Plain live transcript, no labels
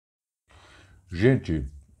Gente,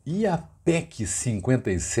 e a PEC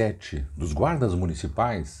 57 dos guardas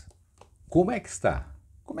municipais? Como é que está?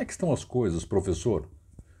 Como é que estão as coisas, professor?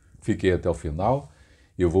 Fiquei até o final,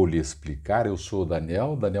 eu vou lhe explicar. Eu sou o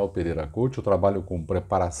Daniel Pereira Coach, eu trabalho com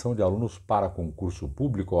preparação de alunos para concurso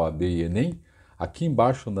público, OAB e Enem. Aqui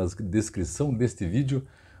embaixo, na descrição deste vídeo,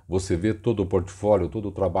 você vê todo o portfólio, todo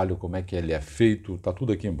o trabalho, como é que ele é feito, tá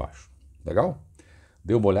tudo aqui embaixo. Legal?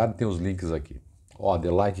 Dê uma olhada, tem os links aqui. Ó,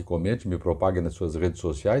 dê like, comente, me propague nas suas redes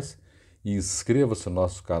sociais, inscreva-se no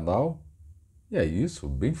nosso canal. E é isso,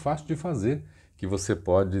 bem fácil de fazer, que você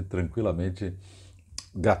pode tranquilamente,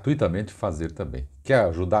 gratuitamente fazer também. Quer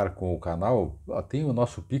ajudar com o canal? Tem o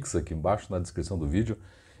nosso Pix aqui embaixo na descrição do vídeo,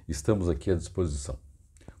 estamos aqui à disposição.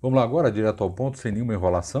 Vamos lá agora, direto ao ponto, sem nenhuma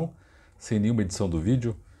enrolação, sem nenhuma edição do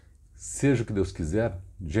vídeo, seja o que Deus quiser.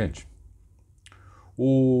 Gente,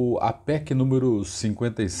 a PEC número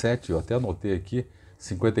 57, eu até anotei aqui,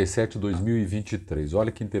 57/2023,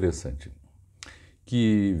 olha que interessante,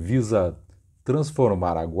 que visa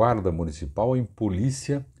transformar a Guarda Municipal em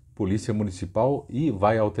polícia municipal e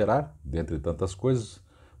vai alterar, dentre tantas coisas,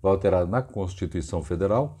 vai alterar na Constituição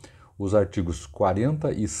Federal os artigos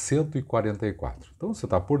 40 e 144. Então você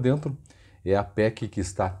está por dentro, é a PEC que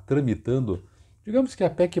está tramitando, digamos que é a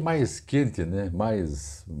PEC mais quente, né?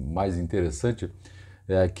 mais interessante,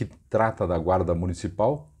 que trata da Guarda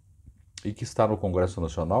Municipal e que está no Congresso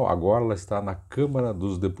Nacional, agora ela está na Câmara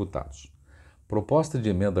dos Deputados. Proposta de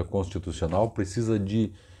emenda constitucional precisa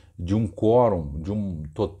de um quórum, de um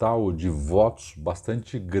total de votos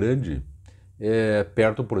bastante grande,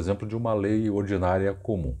 perto, por exemplo, de uma lei ordinária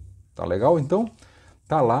comum. Tá legal? Então,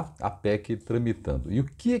 tá lá a PEC tramitando. E o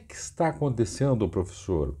que está acontecendo,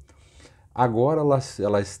 professor? Agora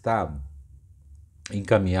ela está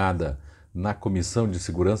encaminhada na Comissão de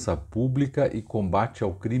Segurança Pública e Combate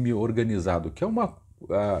ao Crime Organizado, que é uma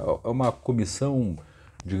comissão,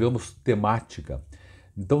 digamos, temática.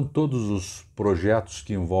 Então, todos os projetos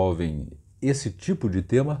que envolvem esse tipo de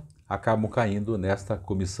tema acabam caindo nesta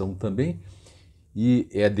comissão também, e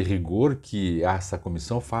é de rigor que essa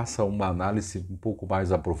comissão faça uma análise um pouco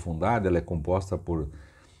mais aprofundada. Ela é composta por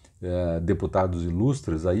deputados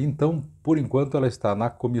ilustres, aí, então, por enquanto, ela está na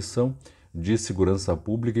Comissão de Segurança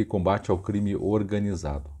Pública e Combate ao Crime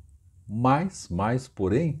Organizado. Mas,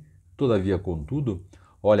 porém, todavia, contudo,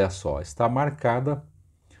 olha só, está marcada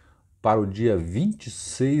para o dia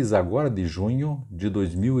 26 agora de junho de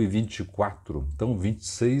 2024. Então,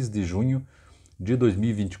 26 de junho de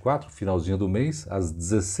 2024, finalzinho do mês, às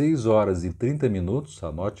 16h30,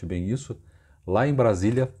 anote bem isso, lá em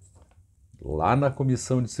Brasília, lá na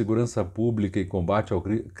Comissão de Segurança Pública e Combate ao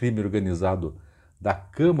Crime Organizado da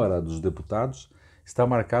Câmara dos Deputados, está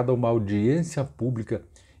marcada uma audiência pública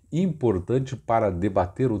importante para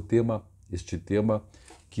debater este tema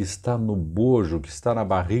que está no bojo, que está na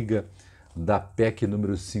barriga da PEC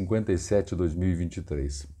número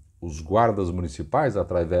 57/2023. Os guardas municipais,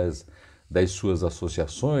 através das suas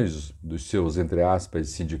associações, dos seus, entre aspas,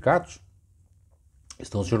 sindicatos,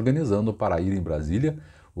 estão se organizando para ir em Brasília.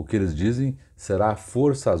 O que eles dizem será a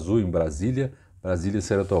Força Azul em Brasília. Brasília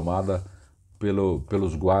será tomada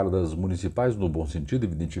pelos guardas municipais, no bom sentido,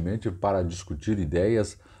 evidentemente, para discutir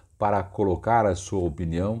ideias, para colocar a sua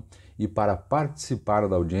opinião e para participar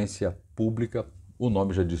da audiência pública. O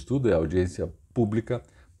nome já diz tudo, é audiência pública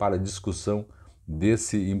para discussão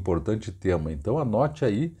desse importante tema. Então anote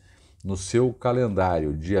aí no seu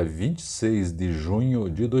calendário, dia 26 de junho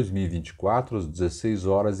de 2024, às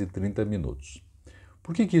 16h30.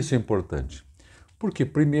 Por que isso é importante? Porque,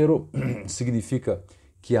 primeiro, significa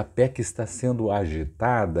que a PEC está sendo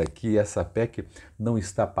agitada, que essa PEC não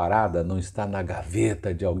está parada, não está na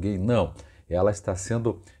gaveta de alguém, não. Ela está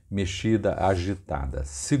sendo mexida, agitada.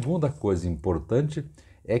 Segunda coisa importante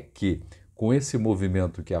é que, com esse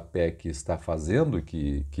movimento que a PEC está fazendo,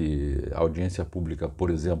 que a audiência pública,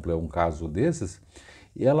 por exemplo, é um caso desses,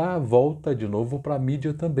 ela volta de novo para a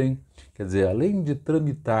mídia também. Quer dizer, além de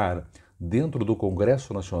tramitar dentro do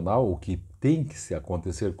Congresso Nacional, o que tem que se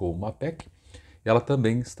acontecer com uma PEC, ela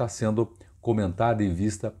também está sendo comentada e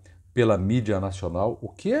vista pela mídia nacional, o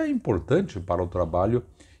que é importante para o trabalho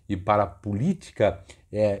e para a política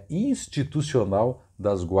institucional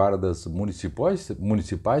das guardas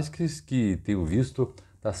municipais que tenho visto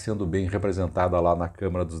está sendo bem representada lá na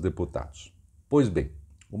Câmara dos Deputados. Pois bem,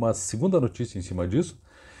 uma segunda notícia em cima disso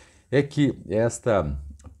é que esta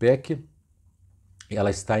PEC ela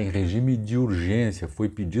está em regime de urgência, foi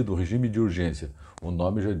pedido um regime de urgência. O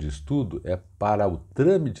nome já diz tudo, é para o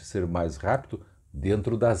trâmite ser mais rápido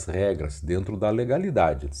dentro das regras, dentro da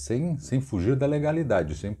legalidade, sem fugir da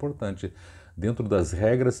legalidade, isso é importante, dentro das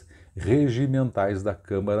regras regimentais da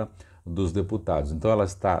Câmara dos Deputados. Então ela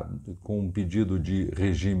está com um pedido de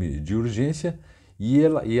regime de urgência e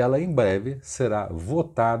ela em breve será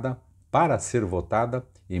votada, para ser votada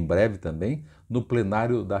em breve também, no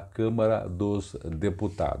plenário da Câmara dos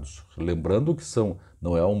Deputados. Lembrando que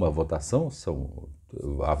não é uma votação,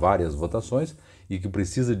 há várias votações e que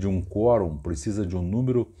precisa de um quórum, precisa de um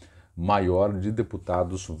número maior de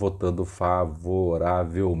deputados votando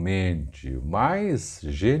favoravelmente. Mas,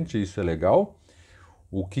 gente, isso é legal.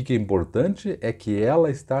 O que é importante é que ela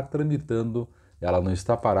está tramitando, ela não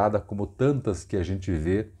está parada como tantas que a gente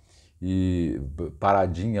vê e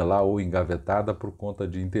paradinha lá ou engavetada por conta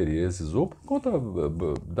de interesses ou por conta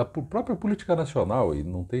da própria política nacional, e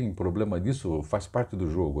não tem problema nisso, faz parte do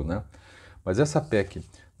jogo, né? Mas essa PEC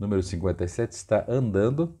número 57 está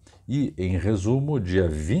andando e, em resumo, dia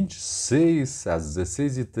 26 às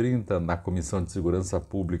 16h30 na Comissão de Segurança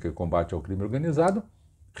Pública e Combate ao Crime Organizado,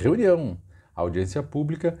 reunião, audiência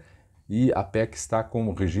pública, e a PEC está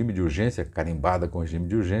com regime de urgência, carimbada com regime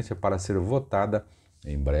de urgência, para ser votada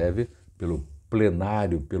em breve pelo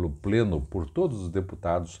plenário, pelo pleno, por todos os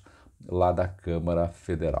deputados lá da Câmara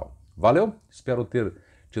Federal. Valeu? Espero ter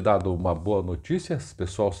te dado uma boa notícia. O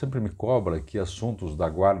pessoal sempre me cobra aqui assuntos da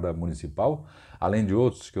Guarda Municipal, além de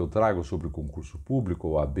outros que eu trago sobre concurso público,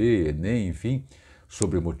 OAB, Enem, enfim,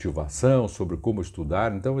 sobre motivação, sobre como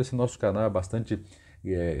estudar. Então esse nosso canal é bastante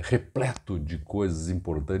repleto de coisas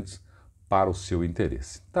importantes para o seu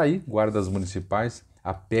interesse. Tá aí, Guardas Municipais,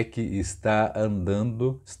 a PEC está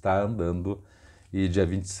andando, e dia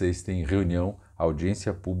 26 tem reunião,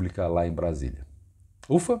 audiência pública lá em Brasília.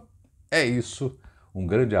 Ufa, é isso. Um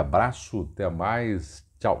grande abraço, até mais,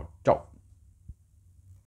 tchau.